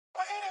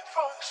Waiting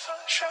for the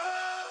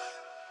sunshine.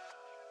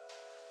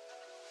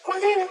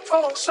 Waiting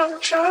for the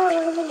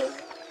sunshine.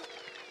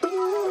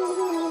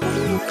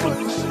 Waiting for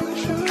the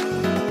sunshine.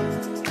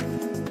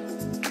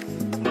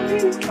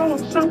 Waiting for the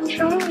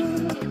sunshine.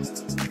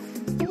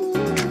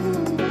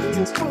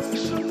 Waiting for the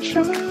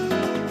sunshine.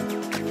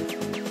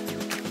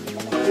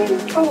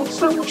 Waiting for the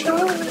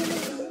sunshine.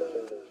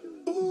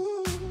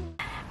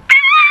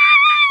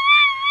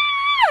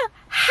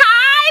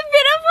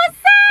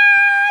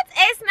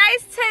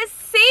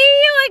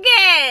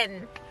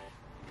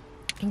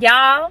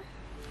 Y'all,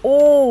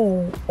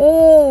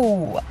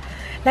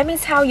 let me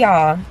tell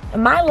y'all,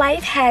 my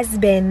life has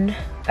been,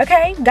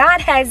 okay,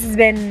 God has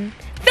been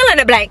fill in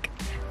the blank.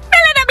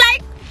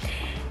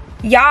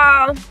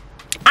 Y'all,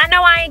 I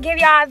know I ain't give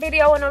y'all a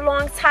video in a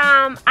long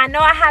time. I know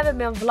I haven't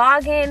been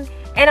vlogging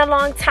in a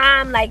long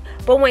time, like,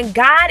 but when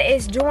God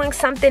is doing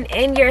something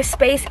in your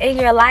space, in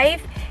your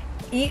life,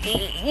 you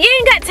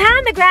ain't got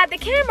time to grab the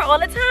camera all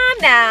the time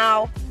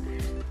now.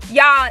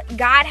 Y'all,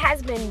 God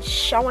has been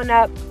showing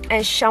up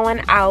and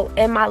showing out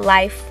in my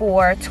life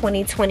for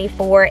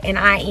 2024, and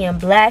I am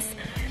blessed.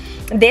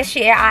 This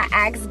year, I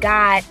asked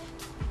God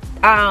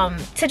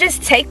to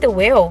just take the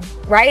wheel,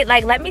 right?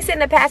 Like, let me sit in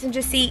the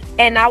passenger seat,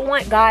 and I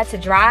want God to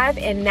drive,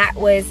 and that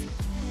was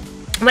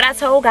what I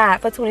told God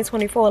for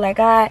 2024. Like,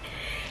 God,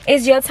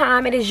 it's your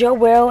time, it is your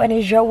will, and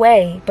it's your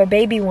way. But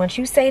baby, once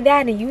you say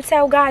that and you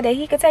tell God that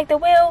he could take the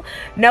wheel,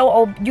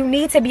 no, you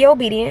need to be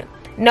obedient.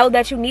 Know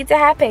that you need to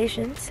have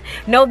patience.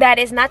 Know that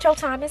it's not your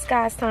time, it's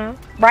God's time,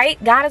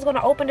 right? God is going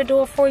to open the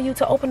door for you,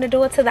 to open the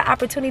door to the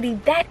opportunity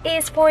that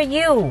is for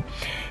you.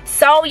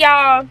 So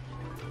y'all,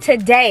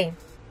 today,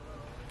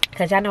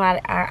 because y'all know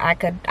I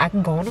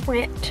can go on a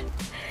rant.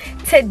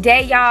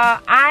 Today,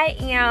 y'all, I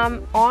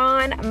am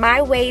on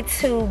my way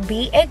to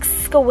Be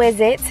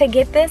Exquisite to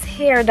get this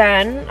hair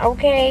done.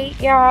 Okay,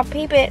 y'all,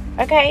 peep it.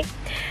 Okay,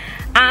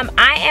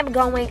 I am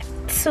going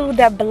to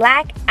the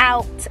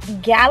Blackout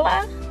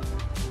Gala.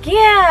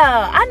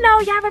 Yeah, I know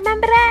y'all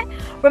remember that.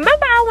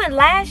 Remember I went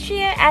last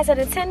year as an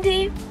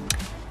attendee?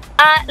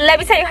 Let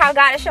me tell you how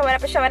God is showing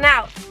up and showing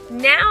out.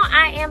 Now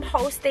I am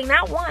hosting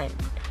not one,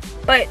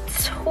 but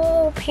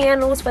 2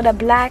 panels for the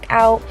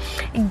Blackout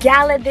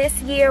Gala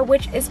this year,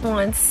 which is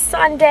on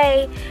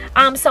Sunday.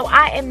 So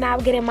I am now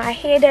getting my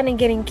hair done and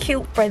getting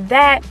cute for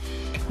that.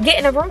 Get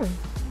in a room.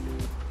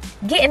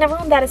 Get in a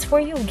room that is for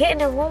you. Get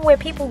in a room where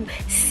people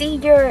see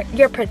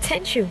your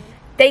potential.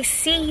 They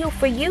see you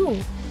for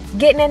you.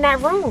 Getting in that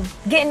room.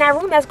 Get in that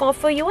room that's gonna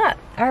fill you up.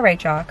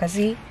 Alright, y'all. Cause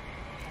see,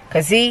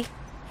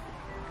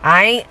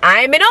 I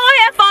ain't been on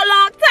here for a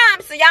long time.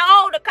 So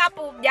y'all owed a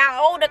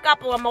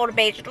couple of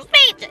motivational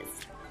speeches.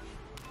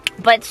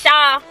 But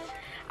y'all,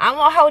 I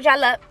won't hold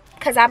y'all up,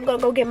 cause I'm gonna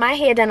go get my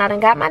hair done. I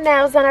done got my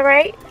nails done,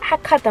 alright? I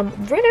cut them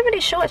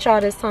really short,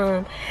 y'all, this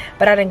time.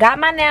 But I done got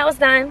my nails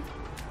done.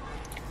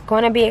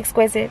 Gonna be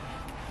exquisite.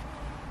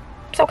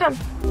 So come.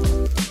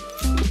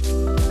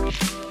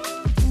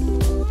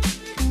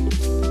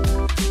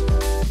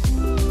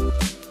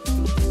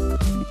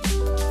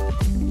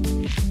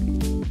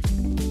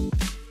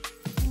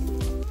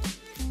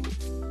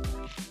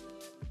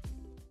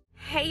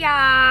 Hey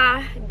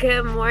y'all,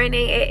 good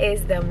morning. It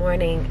is the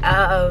morning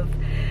of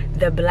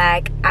the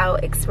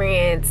Blackout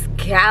Experience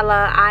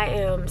Gala. I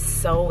am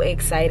so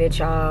excited,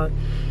 y'all.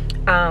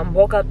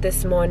 Woke up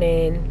this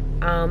morning,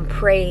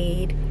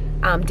 prayed,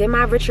 did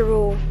my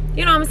ritual.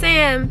 You know what I'm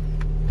saying?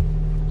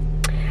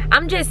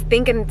 I'm just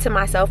thinking to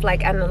myself,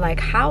 like,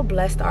 how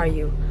blessed are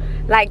you?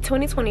 Like,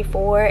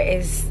 2024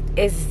 is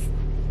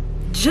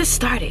just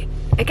started.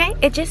 Okay,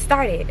 it just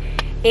started,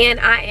 and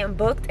I am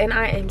booked and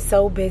I am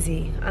so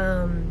busy.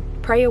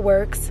 Prayer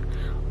works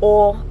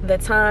all the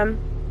time.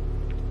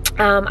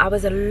 I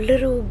was a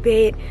little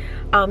bit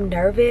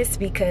nervous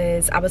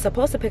because I was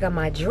supposed to pick up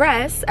my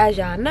dress, as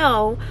y'all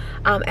know,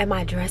 and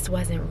my dress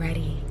wasn't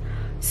ready.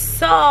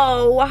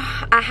 So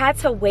I had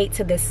to wait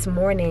till this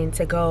morning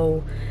to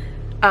go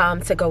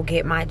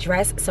get my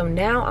dress. So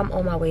now I'm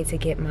on my way to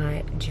get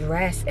my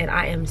dress, and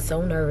I am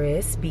so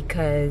nervous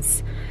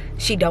because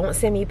she don't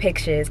send me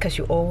pictures, because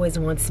she always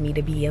wants me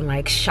to be in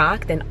like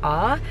shocked and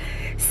awe.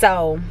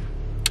 So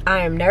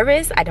I am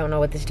nervous. I don't know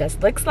what this dress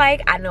looks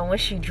like. I know when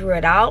she drew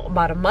it out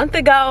about a month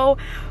ago,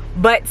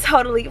 but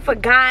totally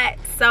forgot.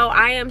 So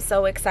I am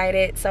so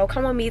excited. So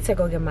come with me to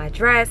go get my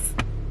dress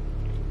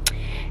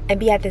and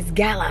be at this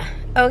gala.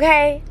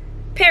 Okay?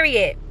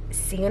 Period.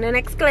 See you in the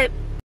next clip.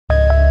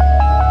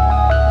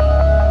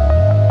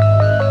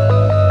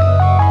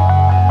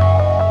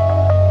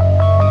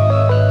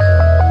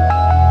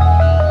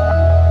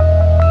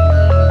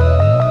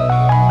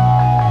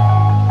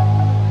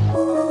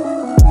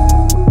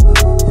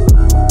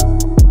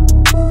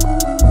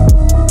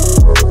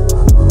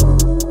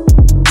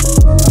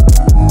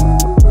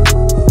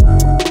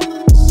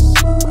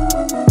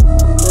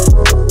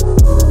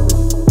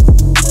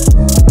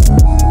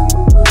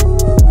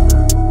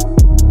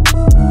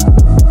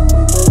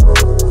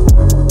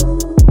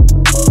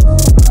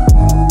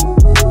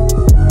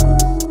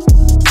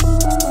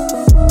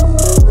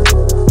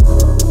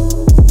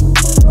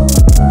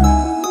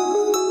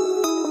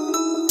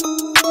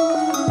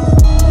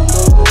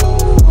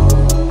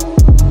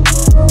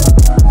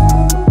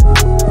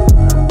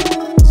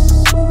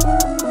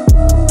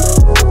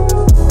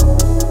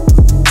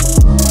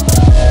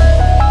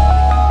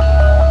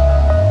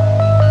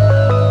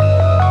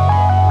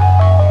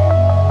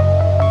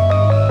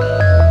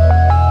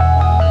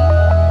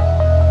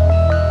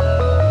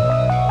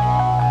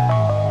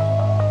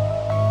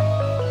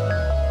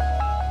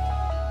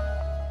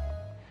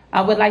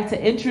 I would like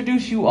to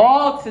introduce you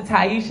all to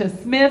Taisha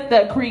Smith,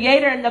 the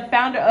creator and the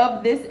founder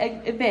of this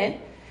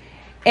event,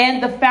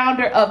 and the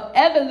founder of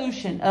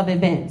Evolution of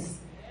Events.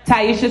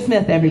 Taisha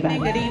Smith, everybody.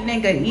 Good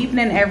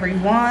evening,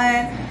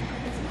 everyone.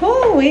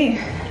 Ooh,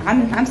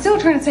 I'm still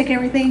trying to take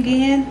everything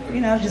in. You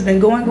know, just been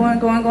going.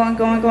 But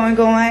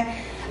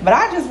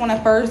I just want to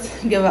first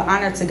give an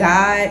honor to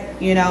God.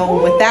 You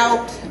know,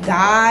 without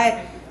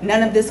God,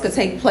 none of this could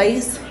take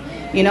place.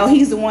 You know,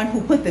 He's the one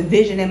who put the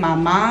vision in my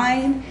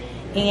mind.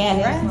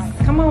 And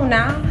Come on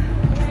now.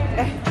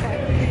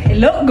 It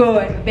look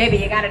good, baby.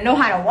 You gotta know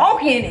how to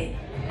walk in it.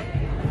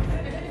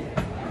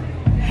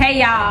 Hey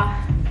y'all.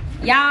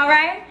 Y'all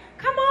right?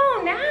 Come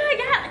on now.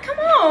 Y'all, come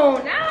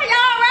on now.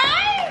 Y'all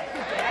right?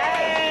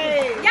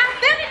 Hey. Y'all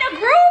feeling the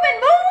groove and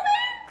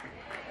moving?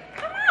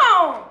 Come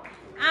on.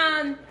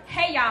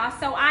 Hey y'all.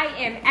 So I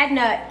am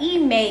Edna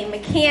Emae.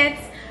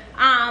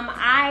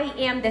 I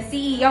am the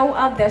CEO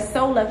of The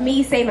Soul of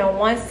Me, saving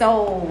one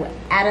soul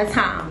at a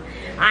time.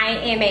 I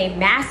am a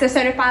master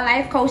certified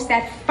life coach,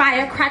 that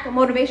firecracker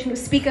motivational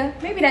speaker,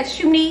 maybe that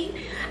you need.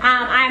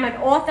 I am an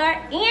author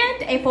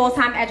and a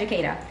full-time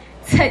educator.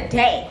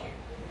 Today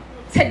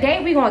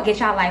we're going to get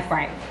y'all life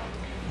right.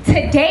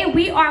 Today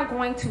we are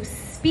going to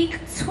speak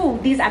to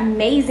these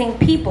amazing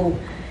people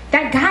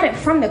that got it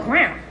from the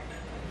ground.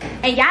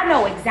 And y'all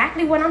know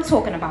exactly what I'm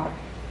talking about.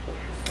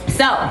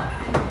 So,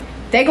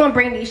 they're going to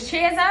bring these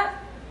chairs up,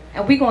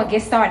 and we're going to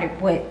get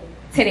started with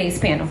today's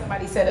panel.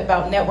 Somebody said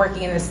about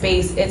networking in the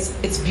space,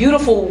 it's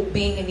beautiful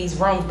being in these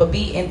rooms, but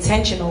be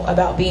intentional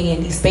about being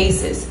in these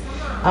spaces.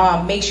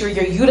 Make sure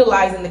you're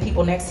utilizing the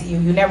people next to you.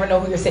 You never know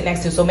who you're sitting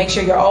next to, so make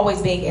sure you're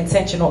always being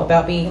intentional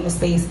about being in the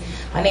space.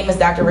 My name is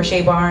Dr.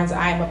 Rashay Barnes.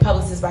 I am a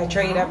publicist by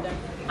trade.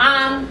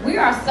 We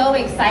are so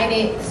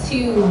excited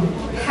to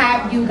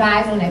have you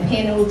guys on the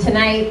panel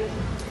tonight.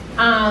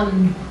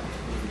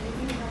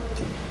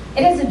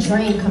 It is a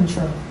dream come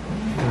true,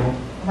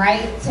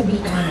 right? To be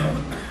honored.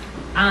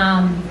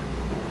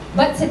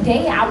 But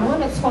today I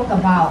want to talk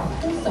about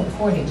who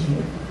supported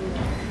you.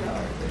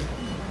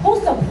 Who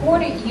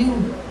supported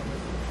you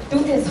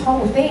through this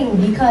whole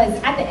thing? Because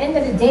at the end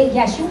of the day,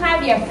 yes, you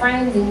have your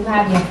friends and you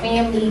have your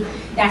family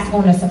that's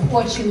going to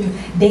support you.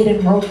 They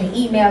done wrote the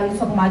email, you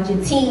talking about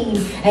your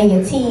team, and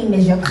your team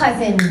is your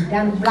cousin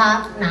down the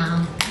block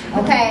now.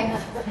 Okay?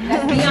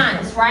 Let's be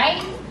honest,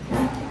 right?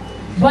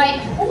 But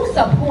who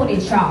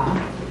supported y'all?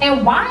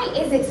 And why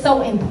is it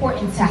so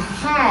important to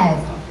have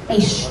a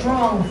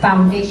strong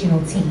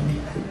foundational team?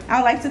 I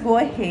would like to go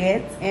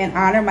ahead and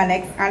honor my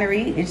next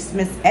honoree. It's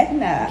Miss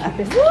Edna.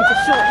 Keep it short.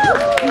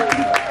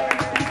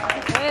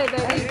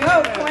 Let's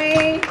go,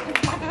 Queen.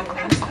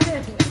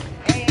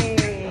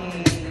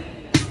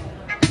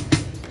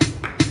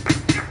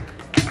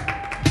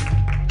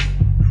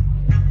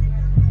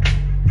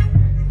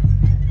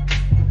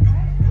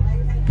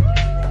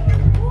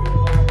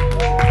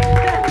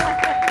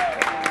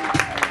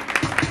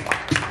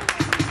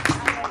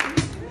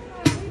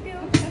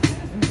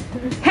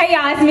 Hey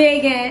y'all, it's me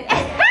again.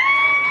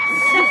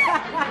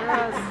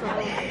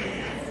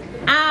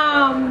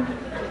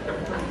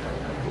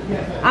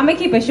 I'm gonna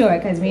keep it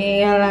short because we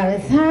ain't got a lot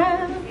of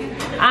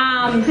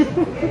time.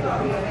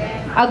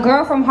 A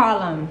girl from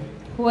Harlem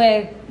who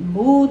had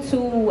moved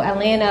to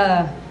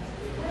Atlanta,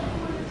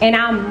 and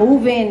I'm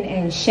moving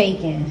and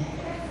shaking.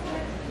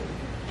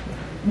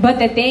 But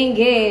the thing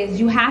is,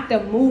 you have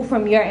to move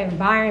from your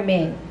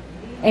environment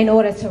in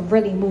order to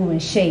really move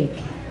and shake.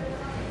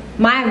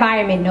 My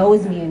environment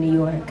knows me in New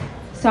York.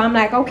 So I'm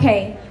like,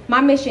 okay,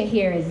 my mission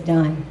here is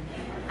done.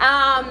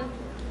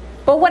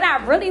 But what I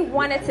really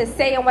wanted to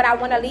say and what I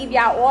want to leave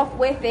y'all off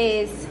with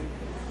is,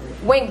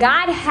 when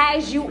God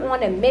has you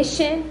on a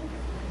mission,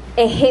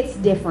 it hits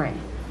different.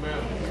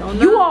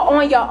 You are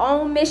on your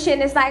own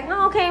mission. It's like,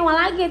 oh, okay, well,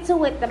 I get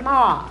to it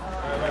tomorrow.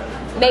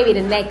 Maybe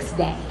the next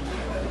day.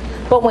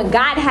 But when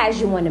God has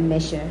you on a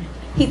mission,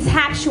 He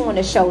taps you on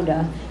the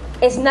shoulder.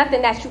 It's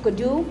nothing that you could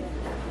do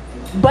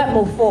but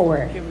move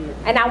forward.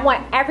 And I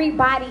want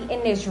everybody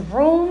in this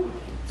room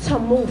to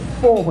move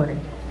forward.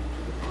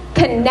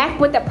 Connect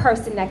with the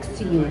person next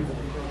to you.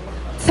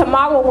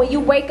 Tomorrow when you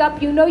wake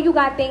up, you know you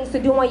got things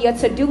to do on your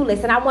to-do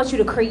list, and I want you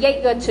to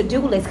create your to-do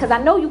list because I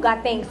know you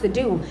got things to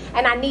do,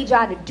 and I need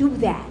y'all to do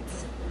that.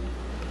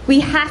 We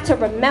have to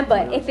remember,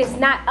 if it's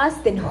not us,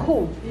 then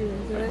who?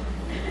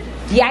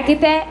 Y'all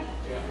get that?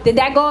 Did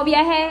that go over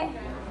your head?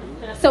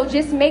 So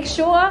just make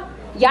sure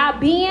y'all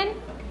being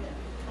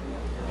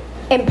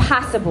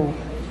impossible.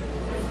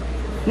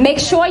 Make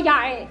sure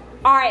y'all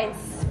are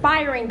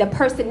inspiring the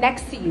person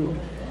next to you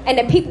and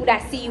the people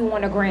that see you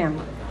on the gram.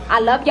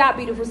 I love y'all,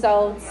 beautiful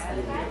souls.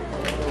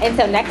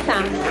 Until next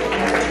time.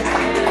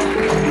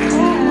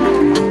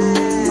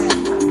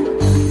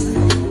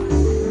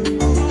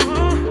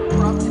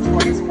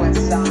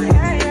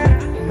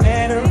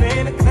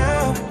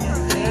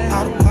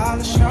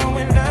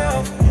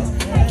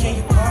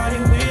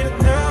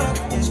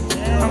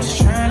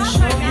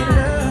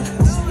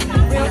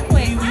 Real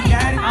quick,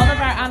 all of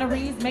our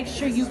honorees, make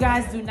sure you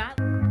guys do not